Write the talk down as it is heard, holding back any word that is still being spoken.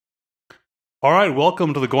All right,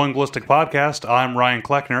 welcome to the Going Ballistic podcast. I'm Ryan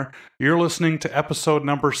Kleckner. You're listening to episode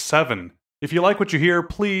number 7. If you like what you hear,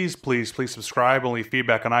 please subscribe and leave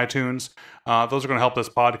feedback on iTunes. Those are going to help this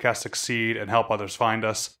podcast succeed and help others find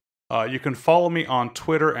us. You can follow me on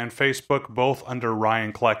Twitter and Facebook, both under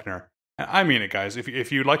Ryan Kleckner. And I mean it, guys.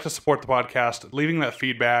 If you'd like to support the podcast, leaving that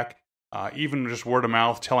feedback, even just word of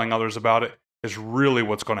mouth, telling others about it, is really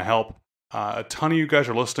what's going to help. A ton of you guys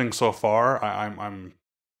are listening so far. I'm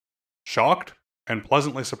shocked and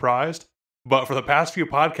pleasantly surprised. But for the past few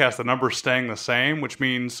podcasts, the number's staying the same, which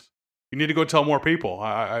means you need to go tell more people.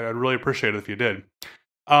 I'd really appreciate it if you did.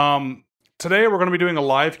 Today, we're going to be doing a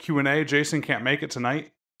live Q&A. Jason can't make it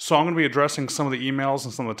tonight, so I'm going to be addressing some of the emails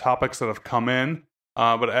and some of the topics that have come in.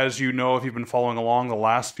 But as you know, if you've been following along, the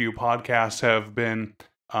last few podcasts have been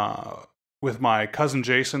with my cousin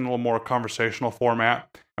Jason, a little more conversational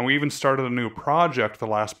format. And we even started a new project for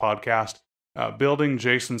the last podcast, building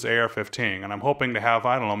Jason's AR-15. And I'm hoping to have,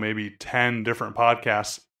 maybe 10 different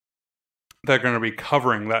podcasts that are going to be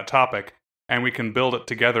covering that topic. And we can build it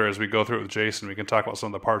together as we go through it with Jason. We can talk about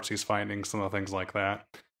some of the parts he's finding, some of the things like that.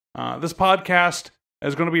 This podcast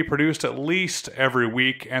is going to be produced at least every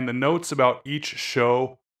week. And the notes about each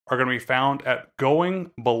show are going to be found at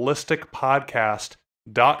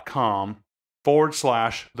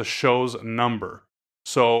goingballisticpodcast.com/the show's number.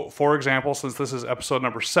 So, for example, since this is episode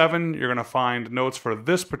number 7, you're going to find notes for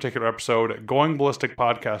this particular episode at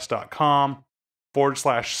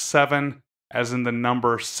goingballisticpodcast.com/7, as in the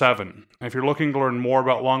number 7. And if you're looking to learn more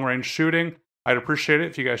about long-range shooting, I'd appreciate it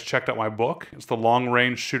if you guys checked out my book. It's the Long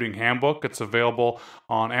Range Shooting Handbook. It's available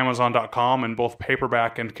on Amazon.com in both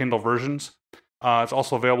paperback and Kindle versions. It's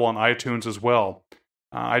also available on iTunes as well.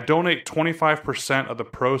 I donate 25% of the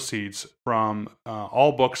proceeds from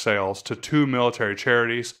all book sales to 2 military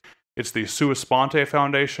charities. It's the Sua Sponte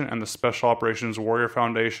Foundation and the Special Operations Warrior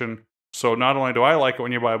Foundation. So not only do I like it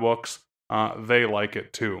when you buy books, they like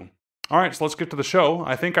it too. All right, so let's get to the show.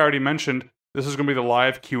 I think I already mentioned this is going to be the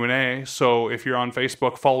live Q&A. So if you're on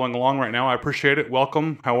Facebook following along right now, I appreciate it.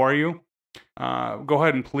 Welcome. How are you? Go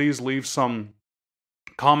ahead and please leave some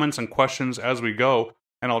comments and questions as we go,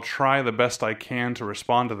 and I'll try the best I can to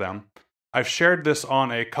respond to them. I've shared this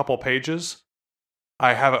on a couple pages.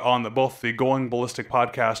 I have it on both the Going Ballistic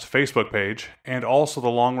Podcast Facebook page and also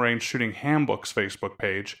the Long Range Shooting Handbook's Facebook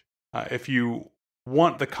page. If you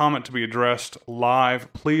want the comment to be addressed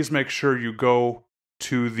live, please make sure you go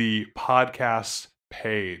to the podcast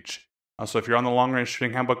page. So if you're on the Long Range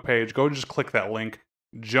Shooting Handbook page, go just click that link,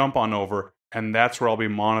 jump on over, and that's where I'll be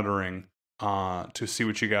monitoring to see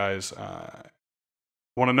what you guys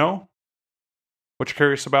want to know, what you're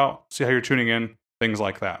curious about, see how you're tuning in, things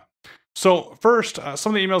like that. So first,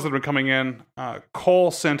 some of the emails that have been coming in.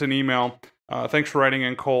 Cole sent an email. Thanks for writing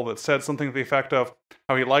in, Cole, that said something to the effect of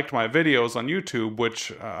how he liked my videos on YouTube,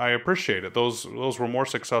 which I appreciated. Those were more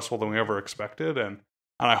successful than we ever expected, and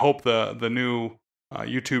I hope the new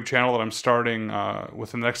YouTube channel that I'm starting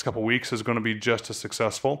within the next couple weeks is going to be just as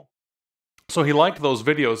successful. So he liked those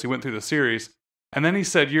videos. He went through the series. And then he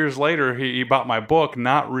said years later, he bought my book,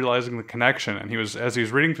 not realizing the connection. And as he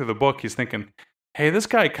was reading through the book, he's thinking, hey, this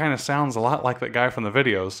guy kind of sounds a lot like that guy from the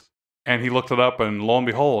videos. And he looked it up, and lo and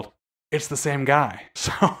behold, it's the same guy.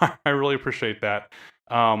 So I really appreciate that.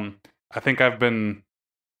 I think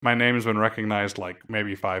my name has been recognized like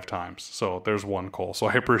maybe 5 times. So there's one, Cole. So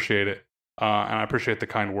I appreciate it. And I appreciate the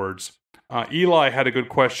kind words. Eli had a good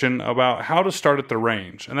question about how to start at the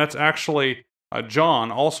range. And that's actually...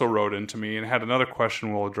 John also wrote into me and had another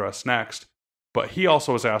question we'll address next, but he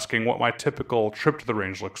also was asking what my typical trip to the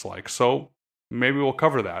range looks like. So maybe we'll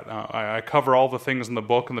cover that. I cover all the things in the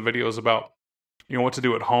book and the videos about, what to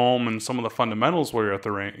do at home and some of the fundamentals where you're at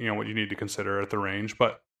the range, what you need to consider at the range,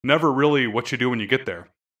 but never really what you do when you get there.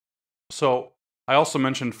 So I also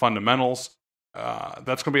mentioned fundamentals.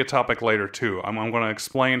 That's going to be a topic later too. I'm going to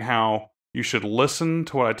explain how you should listen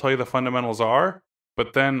to what I tell you the fundamentals are,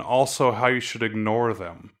 but then also how you should ignore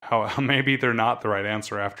them. How maybe they're not the right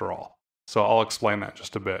answer after all. So I'll explain that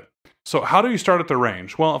just a bit. So how do you start at the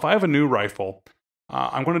range? Well, if I have a new rifle,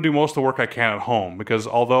 I'm going to do most of the work I can at home, because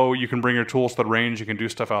although you can bring your tools to the range, you can do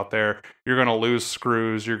stuff out there, you're going to lose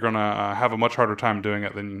screws, you're going to have a much harder time doing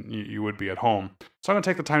it than you would be at home. So I'm going to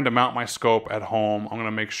take the time to mount my scope at home. I'm going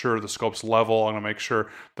to make sure the scope's level. I'm going to make sure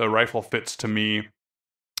the rifle fits to me.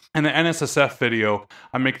 In the NSSF video,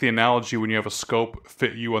 I make the analogy when you have a scope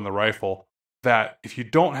fit you on the rifle, that if you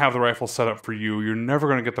don't have the rifle set up for you, you're never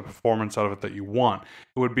going to get the performance out of it that you want.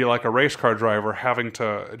 It would be like a race car driver having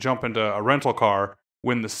to jump into a rental car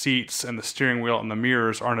when the seats and the steering wheel and the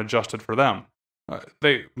mirrors aren't adjusted for them.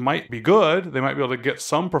 They might be good, they might be able to get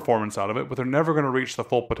some performance out of it, but they're never going to reach the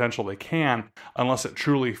full potential they can unless it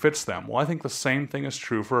truly fits them. Well, I think the same thing is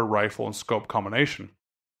true for a rifle and scope combination.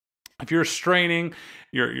 If you're straining,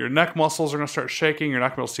 your neck muscles are going to start shaking, you're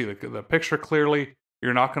not going to be able to see the picture clearly,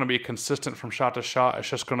 you're not going to be consistent from shot to shot, it's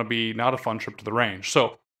just going to be not a fun trip to the range.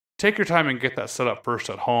 So take your time and get that set up first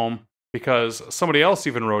at home, because somebody else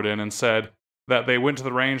even wrote in and said that they went to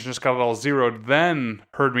the range and just got it all zeroed, then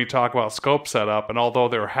heard me talk about scope setup, and although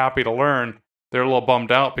they were happy to learn, they're a little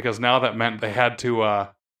bummed out because now that meant they had to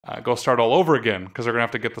go start all over again because they're going to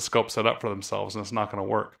have to get the scope set up for themselves, and it's not going to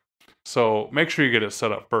work. So make sure you get it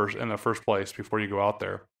set up first in the first place before you go out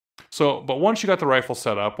there. So, but once you got the rifle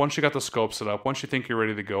set up, once you got the scope set up, once you think you're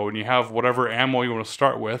ready to go, and you have whatever ammo you want to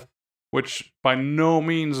start with, which by no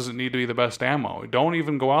means does it need to be the best ammo. Don't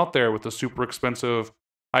even go out there with the super expensive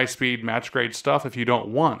high-speed, match-grade stuff if you don't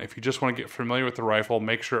want. If you just want to get familiar with the rifle,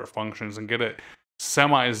 make sure it functions, and get it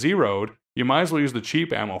semi-zeroed, you might as well use the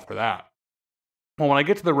cheap ammo for that. Well, when I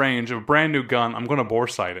get to the range of a brand new gun, I'm going to bore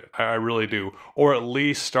sight it. I really do. Or at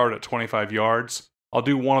least start at 25 yards. I'll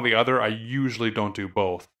do one or the other. I usually don't do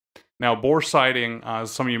both. Now, bore sighting,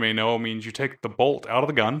 as some of you may know, means you take the bolt out of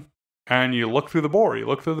the gun, and you look through the bore. You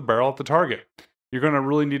look through the barrel at the target. You're going to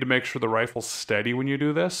really need to make sure the rifle's steady when you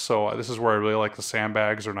do this. So this is where I really like the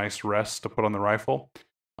sandbags or nice rests to put on the rifle.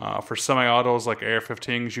 For semi-autos like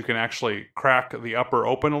AR-15s, you can actually crack the upper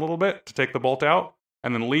open a little bit to take the bolt out,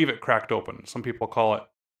 and then leave it cracked open. Some people call it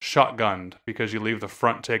shotgunned because you leave the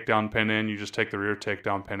front takedown pin in, you just take the rear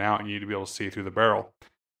takedown pin out, and you need to be able to see through the barrel.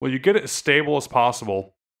 Well, you get it as stable as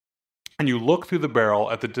possible, and you look through the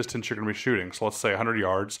barrel at the distance you're going to be shooting. So let's say 100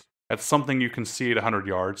 yards. That's something you can see at 100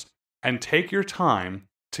 yards. And take your time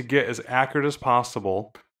to get as accurate as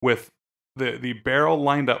possible with the barrel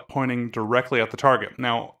lined up pointing directly at the target.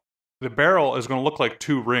 Now, the barrel is going to look like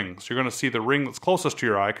two rings. You're going to see the ring that's closest to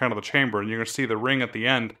your eye, kind of the chamber, and you're going to see the ring at the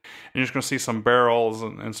end, and you're just going to see some barrels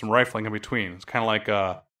and some rifling in between. It's kind of like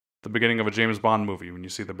the beginning of a James Bond movie when you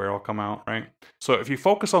see the barrel come out, right? So if you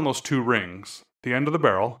focus on those two rings, the end of the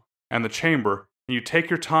barrel and the chamber, and you take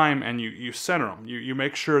your time and you center them. You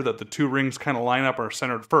make sure that the two rings kind of line up or are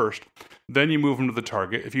centered first. Then you move them to the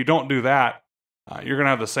target. If you don't do that, you're going to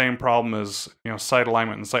have the same problem as sight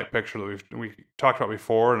alignment and sight picture that we talked about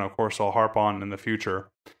before, and of course I'll harp on in the future,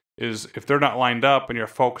 is if they're not lined up and you're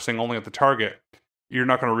focusing only at the target, you're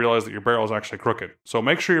not going to realize that your barrel is actually crooked. So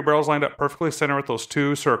make sure your barrel's lined up perfectly center with those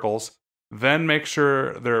two circles. Then make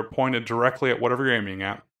sure they're pointed directly at whatever you're aiming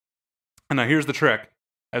at. And now here's the trick.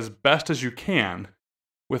 As best as you can,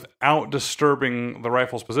 without disturbing the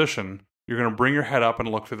rifle's position, you're going to bring your head up and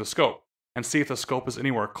look through the scope and see if the scope is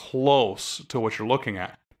anywhere close to what you're looking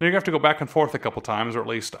at. Now you're going to have to go back and forth a couple times, or at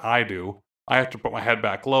least I do. I have to put my head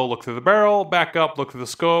back low, look through the barrel, back up, look through the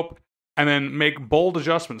scope, and then make bold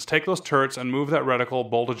adjustments. Take those turrets and move that reticle,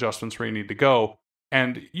 bold adjustments where you need to go.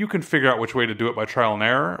 And you can figure out which way to do it by trial and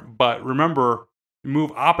error, but remember,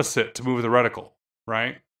 move opposite to move the reticle,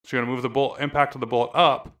 right? So you're going to move the bullet, impact of the bullet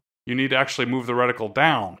up. You need to actually move the reticle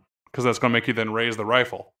down, because that's going to make you then raise the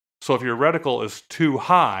rifle. So if your reticle is too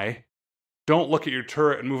high, don't look at your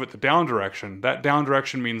turret and move it the down direction. That down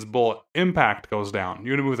direction means bullet impact goes down.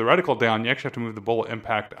 You're going to move the reticle down, you actually have to move the bullet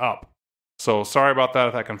impact up. So sorry about that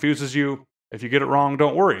if that confuses you. If you get it wrong,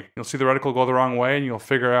 don't worry. You'll see the reticle go the wrong way, and you'll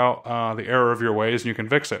figure out the error of your ways, and you can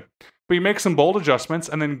fix it. But you make some bold adjustments,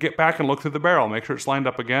 and then get back and look through the barrel. Make sure it's lined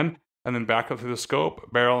up again, and then back up through the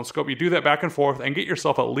scope, barrel and scope. You do that back and forth and get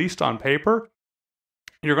yourself at least on paper.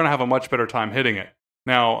 You're going to have a much better time hitting it.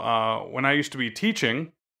 Now, when I used to be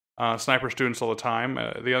teaching sniper students all the time,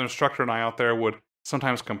 the other instructor and I out there would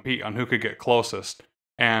sometimes compete on who could get closest.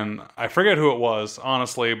 And I forget who it was,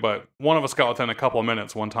 honestly, but one of us got within a couple of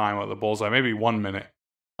minutes one time of the bullseye, maybe 1 minute,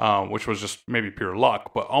 which was just maybe pure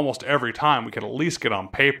luck. But almost every time we could at least get on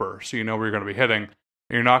paper so you know where you're going to be hitting.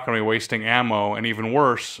 You're not going to be wasting ammo, and even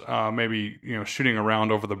worse, maybe shooting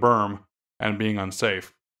around over the berm and being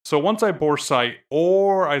unsafe. So once I bore sight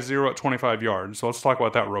or I zero at 25 yards, so let's talk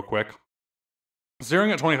about that real quick.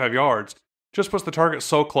 Zeroing at 25 yards just puts the target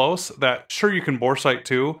so close that sure you can bore sight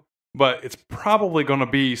too, but it's probably going to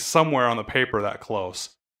be somewhere on the paper that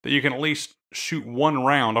close that you can at least shoot one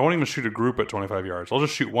round. I won't even shoot a group at 25 yards. I'll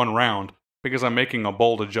just shoot one round because I'm making a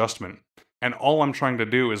bold adjustment. And all I'm trying to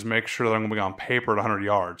do is make sure that I'm going to be on paper at 100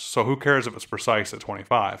 yards. So who cares if it's precise at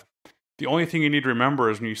 25? The only thing you need to remember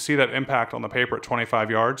is when you see that impact on the paper at 25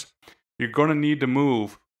 yards, you're going to need to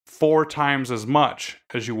move 4 times as much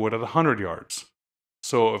as you would at 100 yards.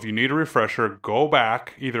 So if you need a refresher, go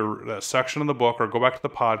back, either that section of the book or go back to the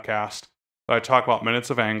podcast that I talk about minutes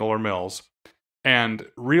of angle or mils. and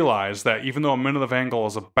realize that even though a minute of angle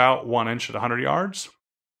is about 1 inch at 100 yards,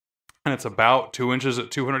 and it's about 2 inches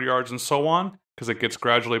at 200 yards and so on, because it gets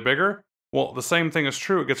gradually bigger, well, the same thing is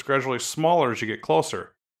true. It gets gradually smaller as you get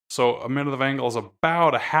closer. So a minute of angle is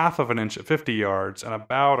about 1/2 of an inch at 50 yards and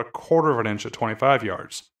about 1/4 of an inch at 25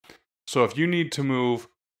 yards. So if you need to move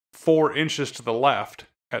 4 inches to the left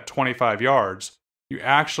at 25 yards, you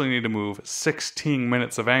actually need to move 16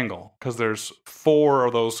 minutes of angle, because there's 4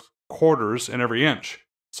 of those quarters in every inch.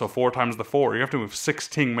 So 4 times the 4, you have to move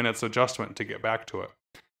 16 minutes adjustment to get back to it.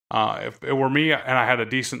 If it were me and I had a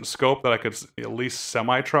decent scope that I could at least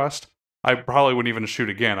semi-trust, I probably wouldn't even shoot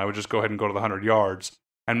again. I would just go ahead and go to the 100 yards.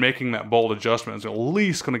 And making that bold adjustment is at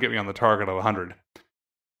least going to get me on the target of 100.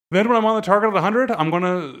 Then when I'm on the target of 100, I'm going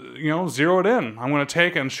to, zero it in. I'm going to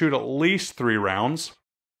take and shoot at least 3 rounds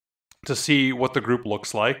to see what the group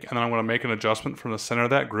looks like. And then I'm going to make an adjustment from the center of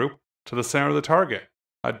that group to the center of the target.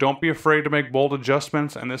 Don't be afraid to make bold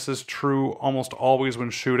adjustments. And this is true almost always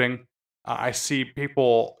when shooting. I see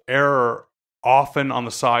people err often on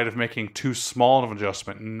the side of making too small of an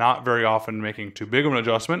adjustment, not very often making too big of an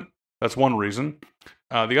adjustment. That's one reason.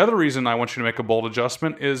 The other reason I want you to make a bold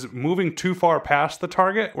adjustment is moving too far past the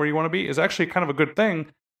target where you want to be is actually kind of a good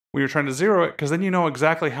thing when you're trying to zero it, because then you know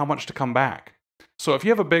exactly how much to come back. So if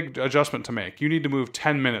you have a big adjustment to make, you need to move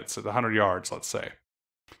 10 minutes at 100 yards, let's say.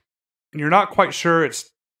 And you're not quite sure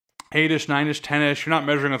it's 8-ish, 9-ish, 10-ish. You're not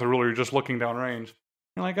measuring with a ruler, you're just looking downrange.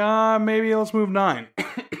 You're like, maybe let's move 9.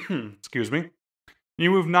 Excuse me.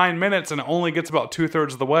 You move 9 minutes and it only gets about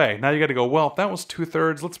 2/3 of the way. Now you got to go, well, if that was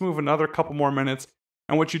 2/3, let's move another couple more minutes.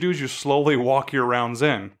 And what you do is you slowly walk your rounds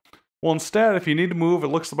in. Well, instead, if you need to move, it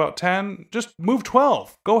looks about 10, just move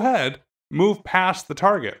 12. Go ahead, move past the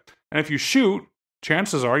target. And if you shoot,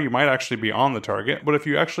 chances are you might actually be on the target. But if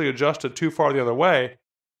you actually adjust it too far the other way,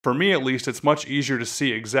 for me at least, it's much easier to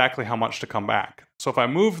see exactly how much to come back. So if I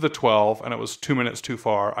moved the 12 and it was 2 minutes too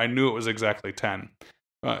far, I knew it was exactly 10.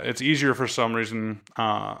 It's easier for some reason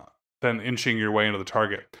than inching your way into the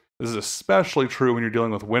target. This is especially true when you're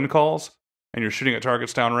dealing with wind calls and you're shooting at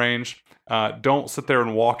targets downrange. Don't sit there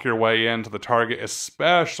and walk your way into the target,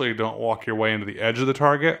 especially don't walk your way into the edge of the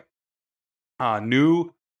target.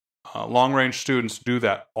 New long-range students do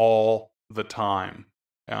that all the time.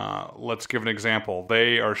 Let's give an example.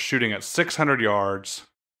 They are shooting at 600 yards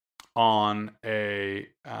on a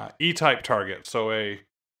E-type target. So a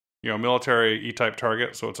military E-type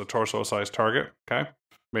target. So it's a torso-sized target. Okay,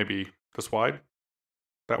 maybe this wide,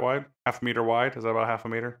 that wide, 1/2 meter wide. Is that about 1/2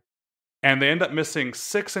 meter? And they end up missing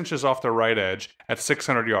 6 inches off their right edge at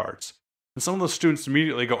 600 yards. And some of the students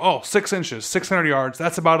immediately go, 6 inches, 600 yards.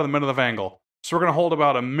 That's about a minute of angle. So we're going to hold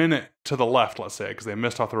about a minute to the left, let's say, because they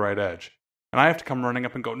missed off the right edge. And I have to come running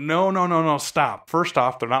up and go, no, stop. First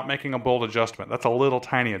off, they're not making a bold adjustment. That's a little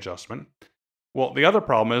tiny adjustment. Well, the other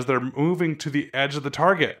problem is they're moving to the edge of the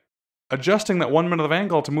target. Adjusting that 1 minute of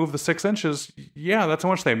angle to move the 6 inches, yeah, that's how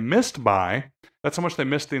much they missed by. That's how much they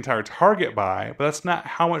missed the entire target by, but that's not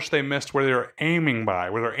how much they missed where they were aiming by.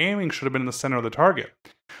 Where they're aiming should have been in the center of the target.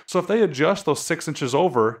 So if they adjust those 6 inches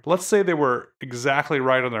over, let's say they were exactly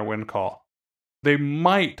right on their wind call. They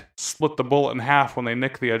might split the bullet in half when they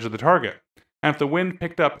nick the edge of the target. And if the wind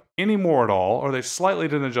picked up any more at all, or they slightly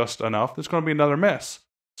didn't adjust enough, there's going to be another miss.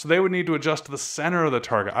 So they would need to adjust to the center of the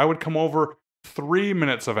target. I would come over 3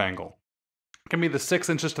 minutes of angle. Give me the 6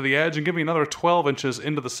 inches to the edge and give me another 12 inches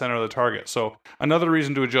into the center of the target. So another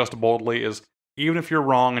reason to adjust boldly is even if you're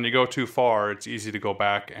wrong and you go too far, it's easy to go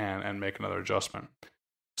back and make another adjustment.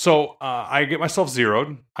 So I get myself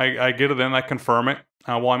zeroed. I get it in, I confirm it.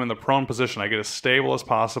 While I'm in the prone position, I get as stable as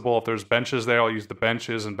possible. If there's benches there, I'll use the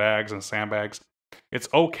benches and bags and sandbags. It's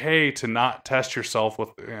okay to not test yourself with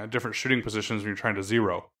different shooting positions when you're trying to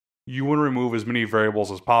zero. You want to remove as many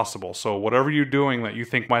variables as possible. So whatever you're doing that you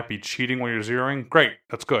think might be cheating when you're zeroing, great,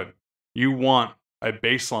 that's good. You want a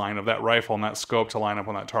baseline of that rifle and that scope to line up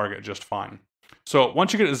on that target just fine. So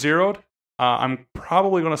once you get it zeroed, I'm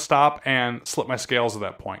probably going to stop and slip my scales at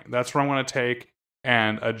that point. That's where I'm going to take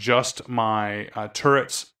and adjust my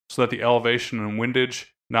turrets so that the elevation and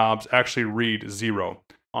windage knobs actually read 0.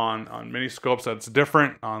 On many scopes, that's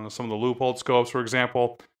different. On some of the Leupold scopes, for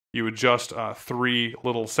example, you adjust 3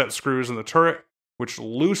 little set screws in the turret, which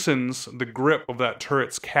loosens the grip of that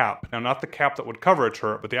turret's cap. Now, not the cap that would cover a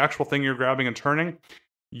turret, but the actual thing you're grabbing and turning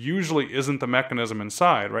usually isn't the mechanism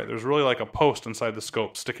inside, right? There's really like a post inside the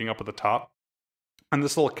scope sticking up at the top. And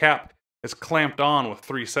this little cap is clamped on with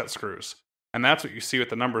 3 set screws. And that's what you see with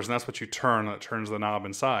the numbers, and that's what you turn, that turns the knob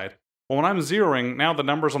inside. Well, when I'm zeroing, now the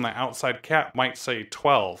numbers on the outside cap might say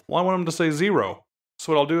 12. Well, I want them to say 0.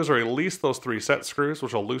 So what I'll do is I release those 3 set screws,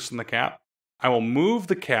 which will loosen the cap. I will move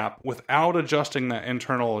the cap without adjusting that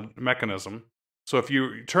internal mechanism. So if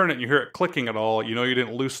you turn it and you hear it clicking at all, you know you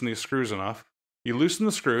didn't loosen these screws enough. You loosen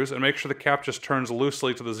the screws and make sure the cap just turns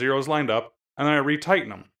loosely to the zeros lined up, and then I retighten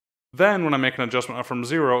them. Then when I make an adjustment up from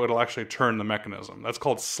 0, it'll actually turn the mechanism. That's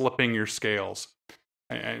called slipping your scales.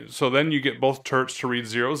 And so then you get both turrets to read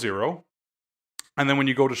 0, 0. And then when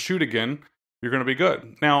you go to shoot again, you're going to be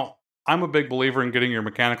good. Now, I'm a big believer in getting your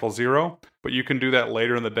mechanical 0, but you can do that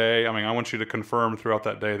later in the day. I mean, I want you to confirm throughout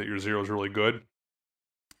that day that your 0 is really good.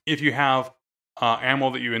 If you have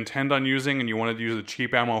ammo that you intend on using and you want to use the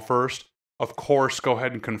cheap ammo first, of course, go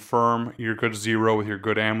ahead and confirm your good 0 with your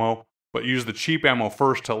good ammo, but use the cheap ammo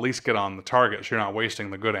first to at least get on the target so you're not wasting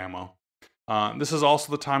the good ammo. This is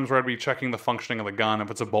also the times where I'd be checking the functioning of the gun. If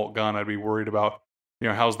it's a bolt gun, I'd be worried about,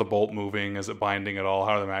 how's the bolt moving? Is it binding at all?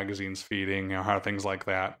 How are the magazines feeding? How are things like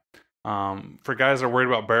that? For guys that are worried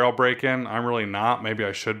about barrel break-in, I'm really not. Maybe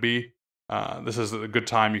I should be. This is a good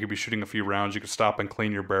time. You could be shooting a few rounds. You could stop and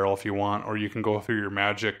clean your barrel if you want, or you can go through your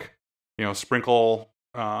magic, sprinkle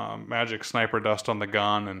magic sniper dust on the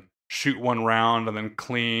gun and shoot one round and then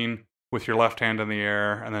clean with your left hand in the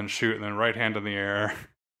air and then shoot and then right hand in the air.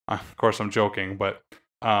 Of course, I'm joking, but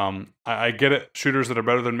I get it. Shooters that are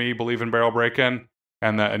better than me believe in barrel break-in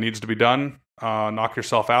and that it needs to be done. Knock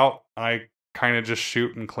yourself out. I kind of just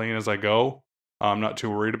shoot and clean as I go. I'm not too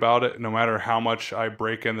worried about it. No matter how much I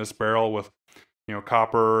break in this barrel with,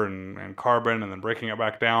 copper and carbon and then breaking it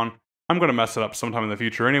back down, I'm going to mess it up sometime in the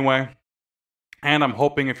future anyway. And I'm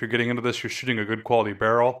hoping if you're getting into this, you're shooting a good quality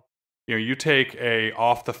barrel. You take a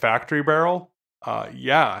off the factory barrel,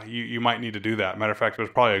 you might need to do that. Matter of fact, there's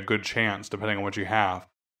probably a good chance depending on what you have.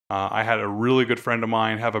 I had a really good friend of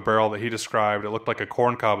mine have a barrel that he described. It looked like a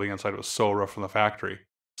corn cob on the inside. It was so rough from the factory.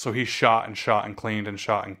 So he shot and cleaned and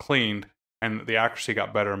shot and cleaned, and the accuracy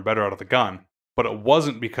got better and better out of the gun. But it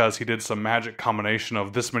wasn't because he did some magic combination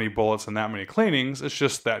of this many bullets and that many cleanings. It's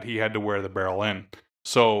just that he had to wear the barrel in.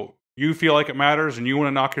 So you feel like it matters and you want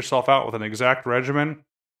to knock yourself out with an exact regimen,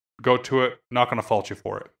 go to it. Not going to fault you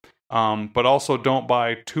for it. But also don't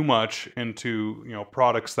buy too much into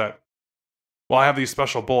products that, I have these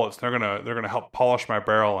special bullets. They're gonna help polish my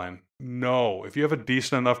barrel in. No, if you have a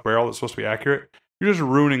decent enough barrel that's supposed to be accurate, you're just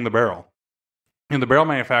ruining the barrel. And the barrel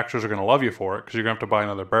manufacturers are going to love you for it because you're going to have to buy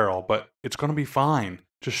another barrel, but it's going to be fine.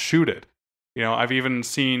 Just shoot it. I've even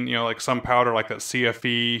seen, like some powder like that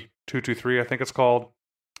CFE 223, I think it's called.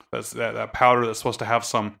 That's that powder that's supposed to have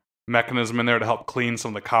some mechanism in there to help clean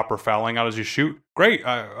some of the copper fouling out as you shoot. Great.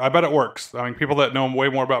 I bet it works. I mean, people that know way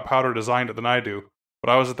more about powder designed it than I do.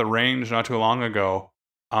 But I was at the range not too long ago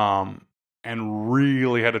and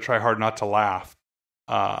really had to try hard not to laugh.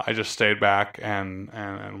 I just stayed back and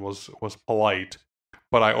was polite.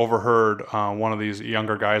 But I overheard one of these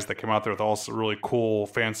younger guys that came out there with all this really cool,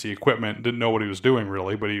 fancy equipment. Didn't know what he was doing,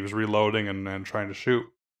 really, but he was reloading and trying to shoot.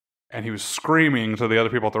 And he was screaming to the other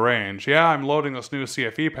people at the range, yeah, I'm loading this new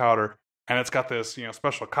CFE powder, and it's got this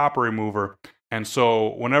special copper remover. And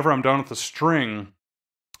so whenever I'm done with the string,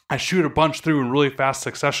 I shoot a bunch through in really fast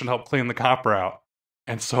succession to help clean the copper out.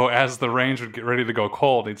 And so as the range would get ready to go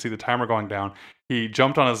cold, he'd see the timer going down. He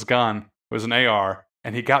jumped on his gun. It was an AR.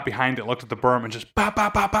 And he got behind it, looked at the berm, and just shot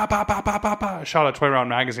a 20-round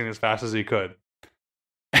magazine as fast as he could.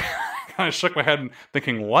 I kind of shook my head and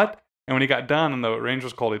thinking, what? And when he got done and the range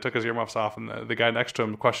was cold, he took his earmuffs off, and the guy next to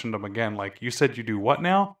him questioned him again, like, you said you do what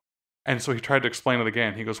now? And so he tried to explain it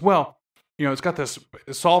again. He goes, well, it's got this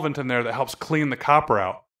solvent in there that helps clean the copper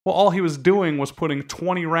out. Well, all he was doing was putting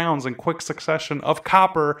 20 rounds in quick succession of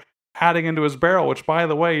copper adding into his barrel, which, by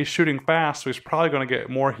the way, he's shooting fast, so he's probably going to get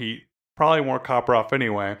more heat, probably more copper off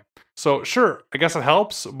anyway. So, sure, I guess it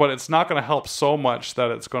helps, but it's not going to help so much that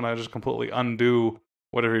it's going to just completely undo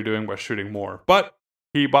whatever you're doing by shooting more. But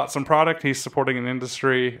he bought some product. He's supporting an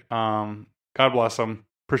industry. God bless him.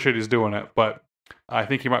 Appreciate he's doing it, but I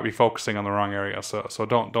think he might be focusing on the wrong area, so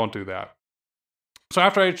don't do that. So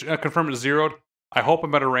after I confirm it's zeroed, I hope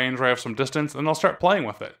I'm at a range where I have some distance, and I'll start playing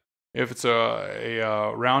with it. If it's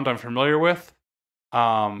a round I'm familiar with,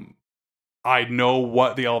 I know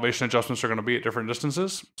what the elevation adjustments are going to be at different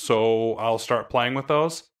distances, so I'll start playing with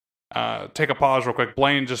those. Take a pause real quick.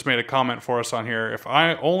 Blaine just made a comment for us on here. If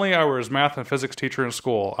I were his math and physics teacher in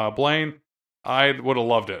school, Blaine, I would have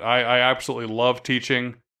loved it. I absolutely love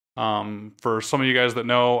teaching. For some of you guys that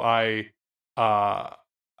know, I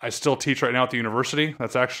still teach right now at the university.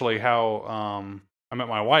 That's actually how I met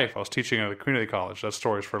my wife. I was teaching at a community college. That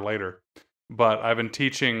story's for later. But I've been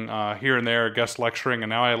teaching here and there, guest lecturing, and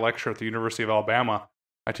now I lecture at the University of Alabama.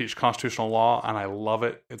 I teach constitutional law, and I love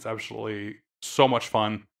it. It's absolutely so much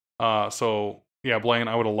fun. So, yeah, Blaine,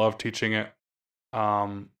 I would have loved teaching it.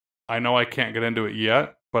 I I know I can't get into it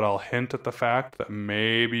yet, but I'll hint at the fact that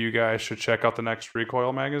maybe you guys should check out the next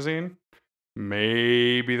Recoil magazine.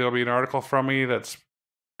 Maybe there'll be an article from me that's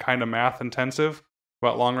kind of math intensive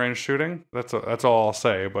about long range shooting. That's all I'll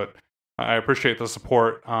say, but I appreciate the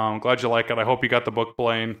support. Glad you like it. I hope you got the book,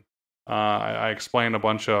 Blaine. I explained a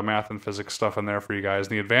bunch of math and physics stuff in there for you guys.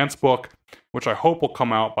 The advanced book, which I hope will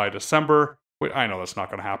come out by December. I know that's not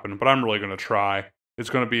going to happen, but I'm really going to try. It's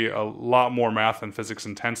going to be a lot more math and physics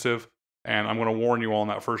intensive, and I'm going to warn you all in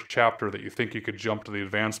that first chapter that you think you could jump to the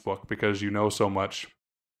advanced book because you know so much.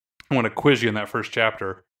 I want to quiz you in that first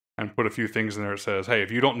chapter and put a few things in there that says, hey,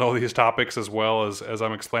 if you don't know these topics as well as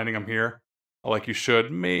I'm explaining them here, like you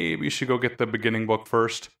should, maybe you should go get the beginning book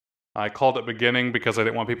first. I called it beginning because I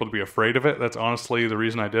didn't want people to be afraid of it. That's honestly the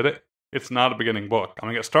reason I did it. It's not a beginning book. I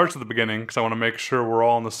mean, it starts at the beginning because I want to make sure we're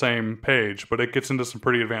all on the same page, but it gets into some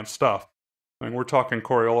pretty advanced stuff. I mean, we're talking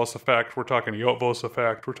Coriolis effect, we're talking Eötvös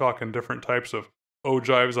effect, we're talking different types of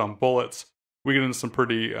ogives on bullets. We get into some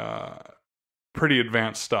pretty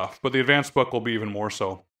advanced stuff, but the advanced book will be even more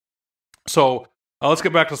so. So let's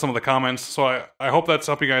get back to some of the comments. So I hope that's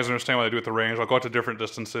helping you guys understand what I do at the range. I'll go out to different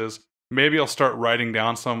distances. Maybe I'll start writing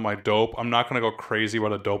down some of my dope. I'm not going to go crazy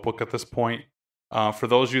about a dope book at this point. For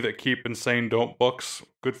those of you that keep insane dope books,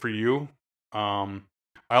 good for you. I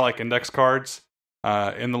like index cards.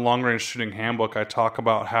 In the Long Range Shooting Handbook, I talk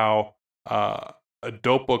about how a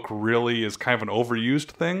dope book really is kind of an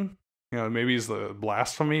overused thing. You know, maybe it's the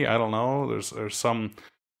blasphemy. I don't know. There's some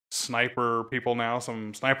sniper people now,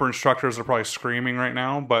 some sniper instructors are probably screaming right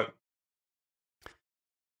now, but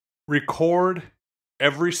record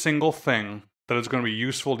every single thing that is going to be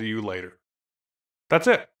useful to you later. That's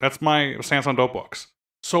it. That's my stance on dope books.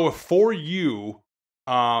 So if for you,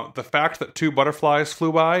 the fact that 2 butterflies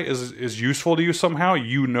flew by is useful to you somehow,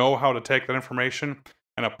 you know how to take that information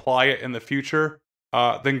and apply it in the future,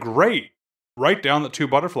 then great. Write down that 2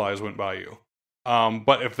 butterflies went by you.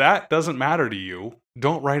 But if that doesn't matter to you,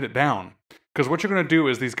 don't write it down. Because what you're going to do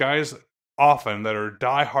is these guys often that are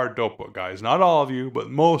die-hard dope book guys, not all of you, but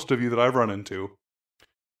most of you that I've run into,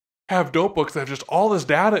 have dope books that have just all this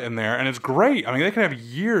data in there, and it's great. I mean, they can have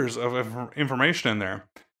years of information in there.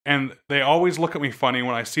 And they always look at me funny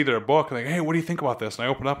when I see their book, and they go, hey, what do you think about this? And I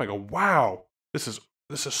open it up, and I go, wow, this is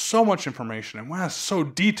so much information, and wow, it's so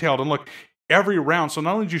detailed. And look, every round, so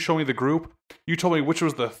not only did you show me the group, you told me which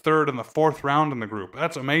was the 3rd and the 4th round in the group.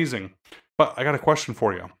 That's amazing. But I got a question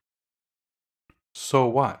for you. So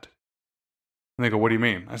what? And they go, what do you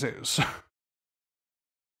mean? I say,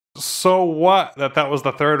 so what that was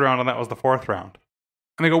the 3rd round and that was the 4th round?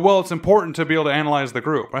 And they go, well, it's important to be able to analyze the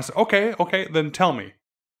group. And I said, okay, then tell me.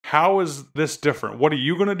 How is this different? What are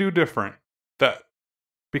you going to do different that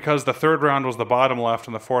because the 3rd round was the bottom left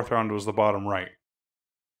and the 4th round was the bottom right?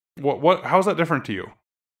 How's that different to you?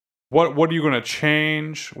 What are you going to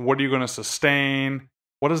change? What are you going to sustain?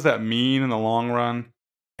 What does that mean in the long run?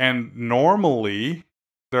 And normally,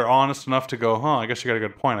 they're honest enough to go, I guess you got a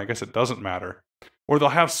good point. I guess it doesn't matter. Or they'll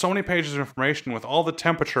have so many pages of information with all the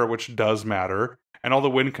temperature, which does matter, and all the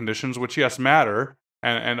wind conditions, which, yes, matter,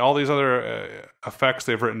 and all these other effects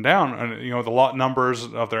they've written down, and the lot numbers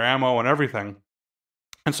of their ammo and everything.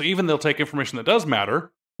 And so even they'll take information that does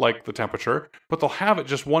matter, like the temperature, but they'll have it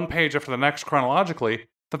just one page after the next chronologically,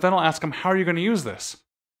 but then I'll ask them, how are you going to use this?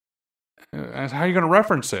 How are you going to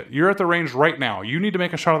reference it? You're at the range right now. You need to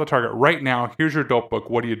make a shot at the target right now. Here's your dope book.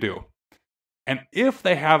 What do you do? And if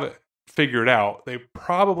they have it figured out, they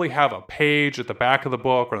probably have a page at the back of the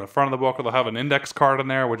book or the front of the book, or they'll have an index card in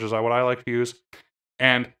there, which is what I like to use.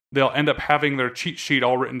 And they'll end up having their cheat sheet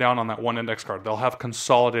all written down on that one index card. They'll have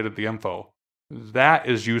consolidated the info. That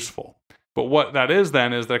is useful. But what that is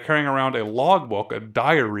then is they're carrying around a logbook, a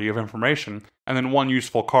diary of information, and then one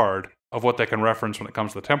useful card of what they can reference when it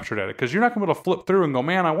comes to the temperature data. Because you're not going to be able to flip through and go,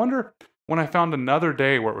 man, I wonder when I found another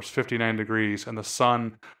day where it was 59 degrees and the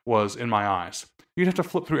sun was in my eyes. You'd have to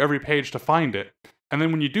flip through every page to find it. And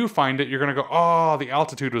then when you do find it, you're going to go, oh, the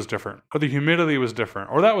altitude was different, or the humidity was different,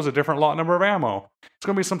 or that was a different lot number of ammo. It's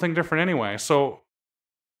going to be something different anyway. So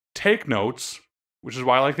take notes, which is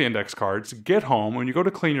why I like the index cards. Get home, when you go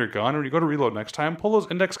to clean your gun or you go to reload next time, pull those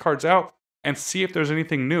index cards out and see if there's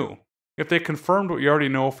anything new. If they confirmed what you already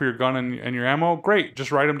know for your gun and your ammo, great.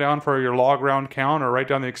 Just write them down for your log round count or write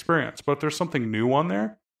down the experience. But if there's something new on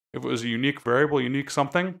there, if it was a unique variable, unique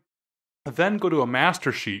something, then go to a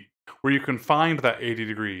master sheet where you can find that 80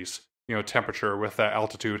 degrees, temperature with that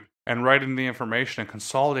altitude and write in the information and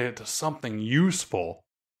consolidate it to something useful.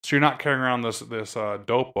 So you're not carrying around this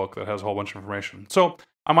dope book that has a whole bunch of information. So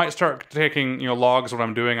I might start taking logs of what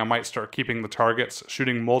I'm doing. I might start keeping the targets,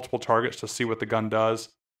 shooting multiple targets to see what the gun does.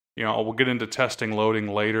 We'll get into testing loading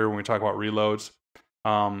later when we talk about reloads.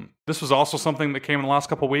 This was also something that came in the last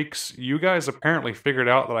couple weeks. You guys apparently figured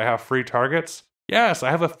out that I have free targets. Yes,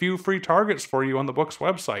 I have a few free targets for you on the book's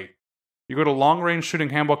website. You go to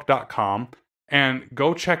longrange-shooting-handbook.com and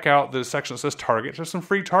go check out the section that says targets. There's some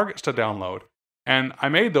free targets to download. And I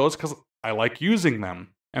made those because I like using them.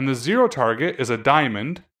 And the 0 target is a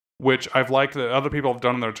diamond, which I've liked that other people have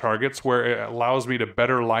done in their targets, where it allows me to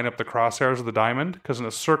better line up the crosshairs of the diamond. Because in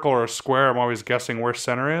a circle or a square, I'm always guessing where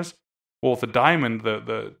center is. Well, with the diamond,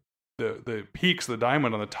 the peaks of the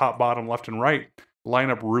diamond on the top, bottom, left, and right line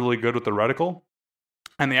up really good with the reticle.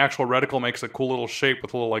 And the actual reticle makes a cool little shape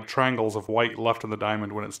with little like triangles of white left of the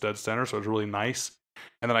diamond when it's dead center, so it's really nice.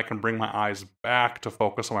 And then I can bring my eyes back to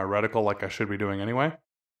focus on my reticle like I should be doing anyway.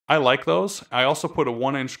 I like those. I also put a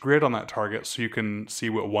 1-inch grid on that target so you can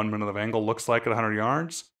see what 1 minute of angle looks like at 100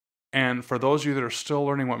 yards. And for those of you that are still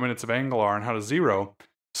learning what minutes of angle are and how to zero,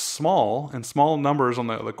 small numbers on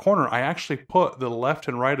the corner, I actually put the left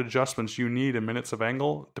and right adjustments you need in minutes of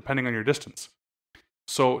angle depending on your distance.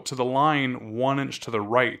 So to the line 1 inch to the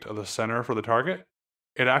right of the center for the target,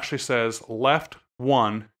 it actually says left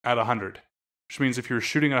 1 at 100. Which means if you're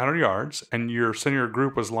shooting at 100 yards and your center of your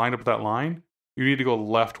group was lined up with that line, you need to go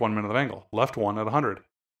left 1 minute of angle, left 1 at 100.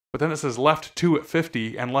 But then it says left 2 at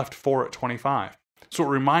 50 and left 4 at 25. So it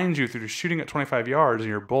reminds you, if you're shooting at 25 yards and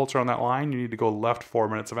your bullets are on that line, you need to go left 4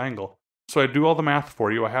 minutes of angle. So I do all the math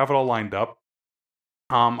for you. I have it all lined up.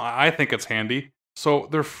 I think it's handy. So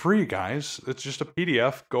they're free, guys. It's just a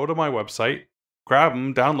PDF. Go to my website, grab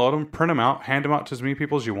them, download them, print them out, hand them out to as many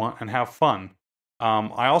people as you want, and have fun.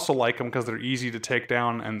 I also like them because they're easy to take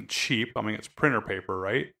down and cheap. I mean, it's printer paper,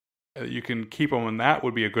 right? You can keep them, and that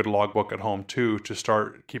would be a good logbook at home, too, to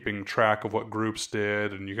start keeping track of what groups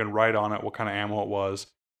did, and you can write on it what kind of ammo it was.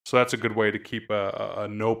 So that's a good way to keep a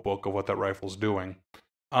notebook of what that rifle's doing.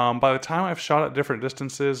 By the time I've shot at different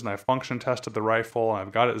distances, and I've function tested the rifle, and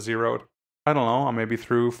I've got it zeroed, I don't know, I'm maybe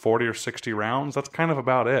through 40 or 60 rounds. That's kind of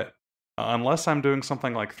about it. Unless I'm doing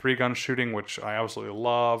something like 3-gun shooting, which I absolutely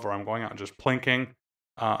love, or I'm going out and just plinking,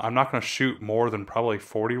 I'm not going to shoot more than probably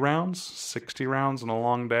 40 rounds, 60 rounds in a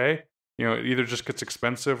long day. It either just gets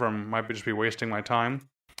expensive or I might just be wasting my time.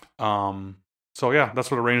 So yeah,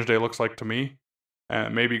 that's what a range day looks like to me.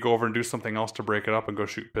 Maybe go over and do something else to break it up and go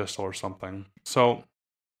shoot pistol or something. So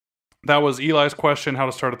that was Eli's question, how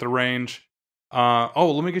to start at the range.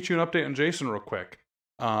 Let me get you an update on Jason real quick.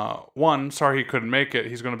 1, sorry he couldn't make it.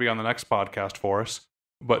 He's going to be on the next podcast for us.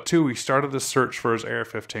 But 2, he started this search for his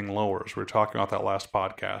AR-15 lowers. We were talking about that last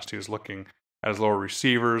podcast. He was looking at his lower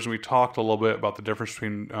receivers, and we talked a little bit about the difference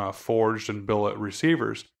between forged and billet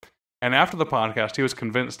receivers. And after the podcast, he was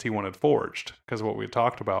convinced he wanted forged because of what we had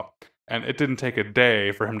talked about. And it didn't take a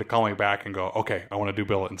day for him to call me back and go, okay, I want to do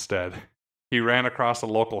billet instead. He ran across a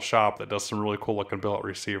local shop that does some really cool looking billet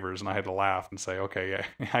receivers, and I had to laugh and say, okay,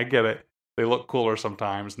 yeah, I get it. They look cooler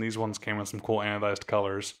sometimes, and these ones came in some cool anodized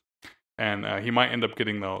colors. And he might end up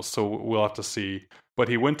getting those, so we'll have to see. But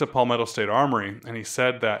he went to Palmetto State Armory, and he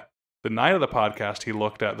said that the night of the podcast, he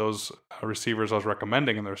looked at those receivers I was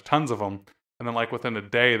recommending, and there's tons of them. And then, like, within a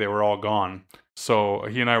day, they were all gone. So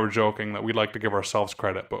he and I were joking that we'd like to give ourselves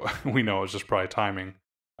credit, but we know it's just probably timing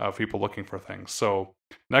of people looking for things. So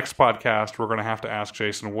next podcast, we're going to have to ask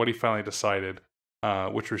Jason what he finally decided,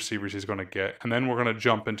 which receivers he's going to get. And then we're going to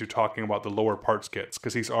jump into talking about the lower parts kits,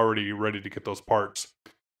 because he's already ready to get those parts.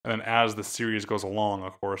 And then as the series goes along,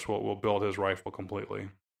 of course, we'll build his rifle completely.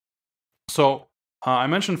 So I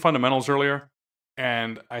mentioned fundamentals earlier,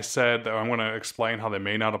 and I said that I'm going to explain how they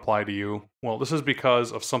may not apply to you. Well, this is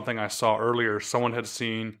because of something I saw earlier. Someone had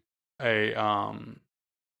seen a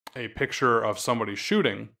picture of somebody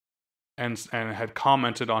shooting and had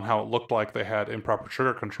commented on how it looked like they had improper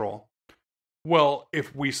trigger control. Well,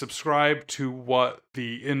 if we subscribe to what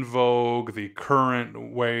the in vogue, the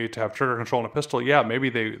current way to have trigger control in a pistol, yeah,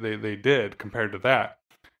 maybe they did compared to that.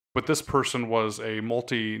 But this person was a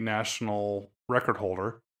multinational record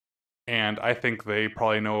holder, and I think they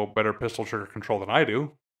probably know better pistol trigger control than I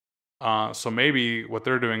do. So maybe what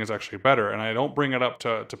they're doing is actually better. And I don't bring it up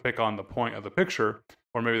to pick on the point of the picture,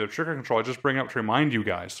 or maybe their trigger control. I just bring it up to remind you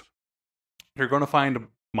guys. You're going to find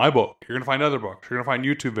my book. You're going to find other books. You're going to find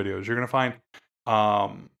YouTube videos. You're going to find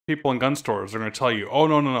people in gun stores. They're going to tell you, oh,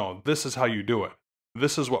 no, this is how you do it.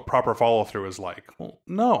 This is what proper follow-through is like. Well,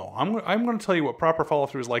 no, I'm going to tell you what proper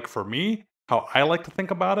follow-through is like for me, how I like to think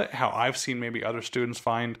about it, how I've seen maybe other students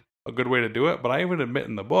find a good way to do it. But I even admit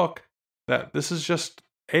in the book that this is just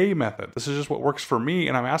a method. This is just what works for me,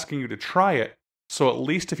 and I'm asking you to try it. So at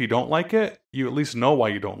least if you don't like it, you at least know why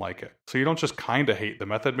you don't like it. So you don't just kind of hate the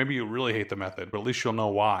method. Maybe you really hate the method, but at least you'll know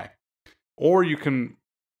why. Or you can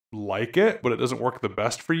like it, but it doesn't work the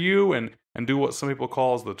best for you, and do what some people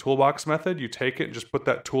call as the toolbox method. You take it and just put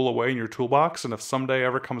that tool away in your toolbox, and if someday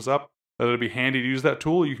ever comes up that it'd be handy to use that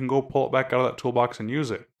tool, you can go pull it back out of that toolbox and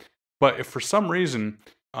use it. But if for some reason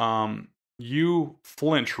you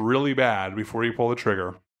flinch really bad before you pull the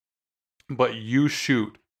trigger, but you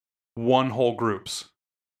shoot one whole groups,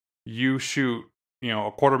 you shoot,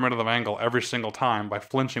 a quarter minute of angle every single time by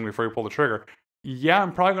flinching before you pull the trigger, yeah,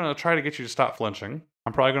 I'm probably going to try to get you to stop flinching.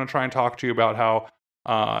 I'm probably going to try and talk to you about how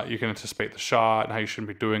you can anticipate the shot and how you shouldn't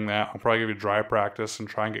be doing that. I'll probably give you dry practice and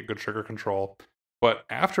try and get good trigger control. But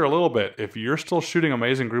after a little bit, if you're still shooting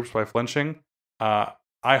amazing groups by flinching,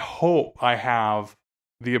 I hope I have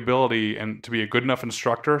the ability and to be a good enough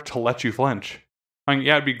instructor to let you flinch. I mean,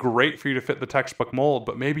 yeah, it'd be great for you to fit the textbook mold,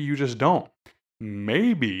 but maybe you just don't.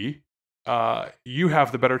 Maybe you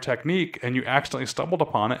have the better technique and you accidentally stumbled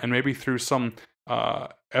upon it, and maybe through some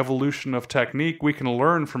evolution of technique, we can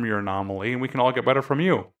learn from your anomaly and we can all get better from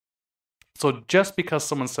you. So just because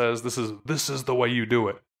someone says this is the way you do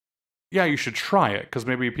it, yeah, you should try it, because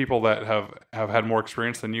maybe people that have had more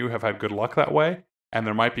experience than you have had good luck that way, and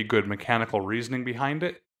there might be good mechanical reasoning behind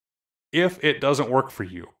it. If it doesn't work for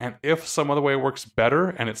you, and if some other way works better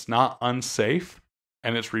and it's not unsafe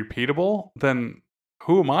and it's repeatable, then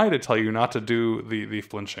who am I to tell you not to do the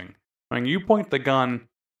flinching? I mean, you point the gun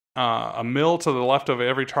a mil to the left of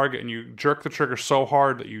every target and you jerk the trigger so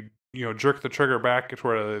hard that you jerk the trigger back to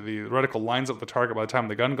where the reticle lines up the target by the time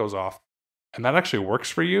the gun goes off, and that actually works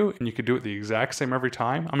for you, and you could do it the exact same every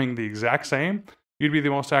time. I mean, the exact same, you'd be the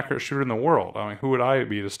most accurate shooter in the world. I mean, who would I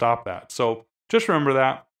be to stop that? So just remember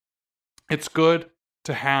that. It's good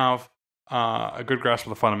to have a good grasp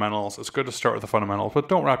of the fundamentals. It's good to start with the fundamentals, but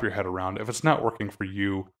don't wrap your head around it. If it's not working for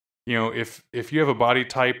you, if you have a body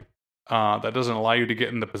type that doesn't allow you to get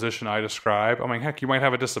in the position I describe, I mean, heck, you might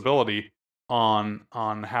have a disability on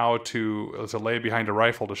how to lay behind a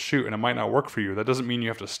rifle to shoot, and it might not work for you. That doesn't mean you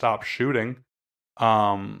have to stop shooting.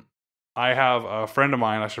 I have a friend of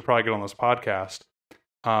mine, I should probably get on this podcast.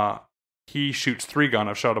 He shoots 3-gun.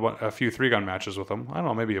 I've shot a few 3-gun matches with him. I don't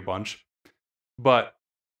know, maybe a bunch. But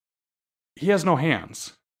he has no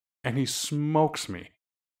hands, and he smokes me.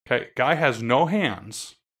 Okay, guy has no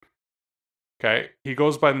hands. Okay, he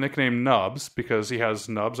goes by the nickname Nubs because he has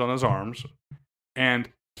nubs on his arms, and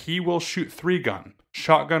he will shoot 3-gun,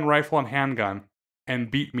 shotgun, rifle, and handgun, and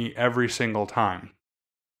beat me every single time.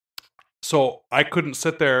 So I couldn't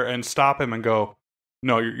sit there and stop him and go,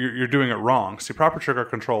 no, you're doing it wrong. See, proper trigger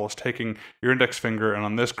control is taking your index finger and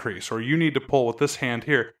on this crease, or you need to pull with this hand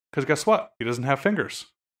here, because guess what? He doesn't have fingers.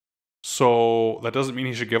 So that doesn't mean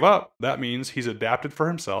he should give up. That means he's adapted for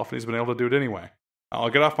himself, and he's been able to do it anyway. I'll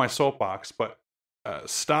get off my soapbox, but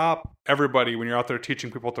stop, everybody, when you're out there teaching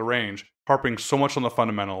people at the range, harping so much on the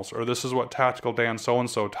fundamentals, or this is what Tactical Dan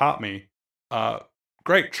so-and-so taught me.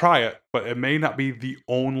 Great, try it, but it may not be the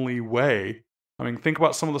only way. I mean, think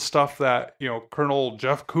about some of the stuff that, Colonel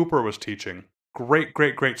Jeff Cooper was teaching. Great,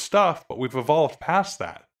 great, great stuff, but we've evolved past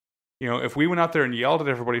that. If we went out there and yelled at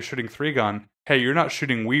everybody shooting 3-gun, hey, you're not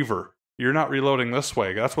shooting Weaver, you're not reloading this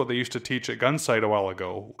way. That's what they used to teach at Gunsight a while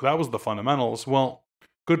ago. That was the fundamentals. Well,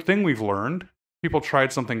 good thing we've learned. People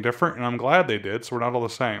tried something different, and I'm glad they did, so we're not all the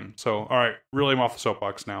same. So, all right, really, I'm off the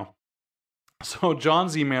soapbox now. So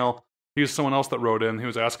John's email, he was someone else that wrote in. He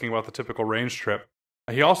was asking about the typical range trip.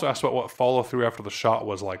 He also asked about what follow-through after the shot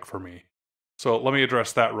was like for me. So let me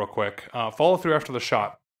address that real quick. Follow-through after the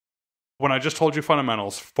shot. When I just told you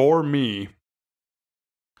fundamentals, for me,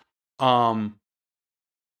 I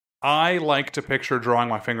like to picture drawing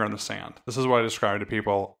my finger in the sand. This is what I describe to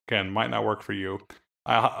people. Again, might not work for you.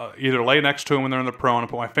 I either lay next to them when they're in the prone and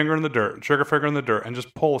put my finger in the dirt, trigger finger in the dirt, and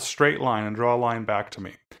just pull a straight line and draw a line back to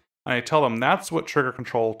me. And I tell them that's what trigger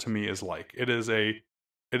control to me is like. It is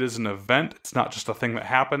an event. It's not just a thing that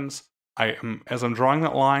happens. As I'm drawing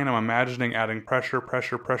that line, I'm imagining adding pressure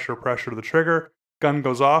to the trigger. Gun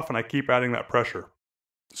goes off, and I keep adding that pressure.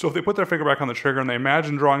 So if they put their finger back on the trigger and they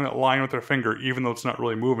imagine drawing that line with their finger, even though it's not